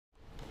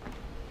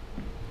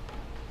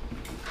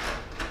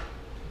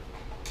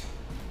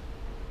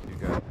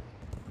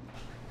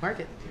Mark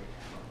it.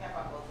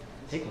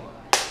 Take one.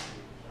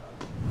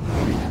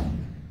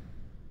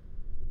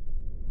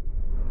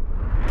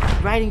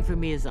 Writing for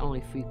me is the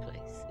only free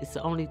place. It's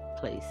the only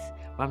place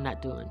where I'm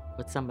not doing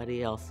what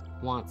somebody else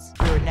wants.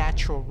 You're a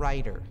natural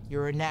writer.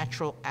 You're a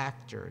natural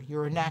actor.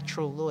 You're a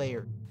natural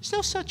lawyer. There's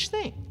no such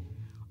thing.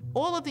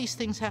 All of these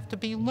things have to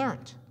be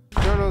learned.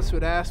 Journalists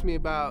would ask me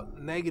about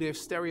negative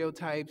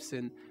stereotypes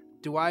and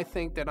do I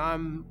think that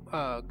I'm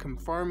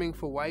confirming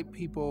for white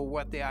people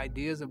what the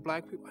ideas of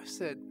black people? I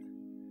said,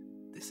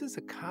 this is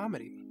a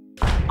comedy.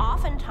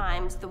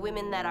 Oftentimes, the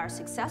women that are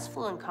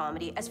successful in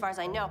comedy, as far as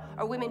I know,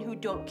 are women who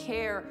don't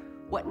care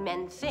what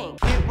men think.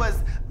 It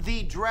was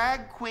the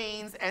drag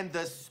queens and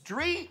the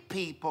street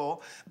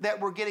people that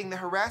were getting the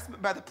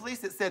harassment by the police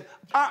that said,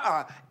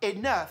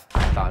 enough.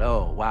 I thought,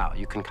 oh, wow,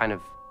 you can kind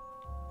of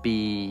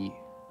be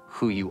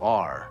who you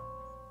are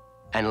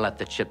and let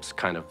the chips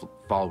kind of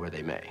fall where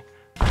they may.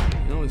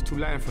 You know, it's too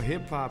Latin for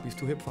hip-hop, it's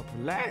too hip-hop for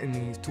Latin,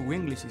 it's too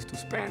English, it's too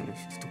Spanish,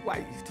 it's too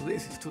white, it's too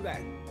this, it's too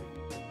that.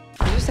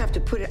 You just have to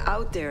put it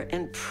out there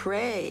and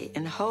pray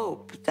and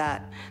hope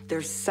that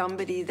there's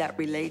somebody that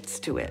relates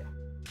to it.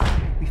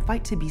 We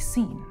fight to be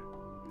seen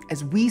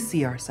as we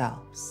see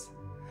ourselves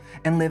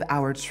and live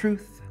our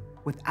truth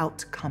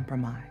without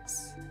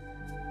compromise.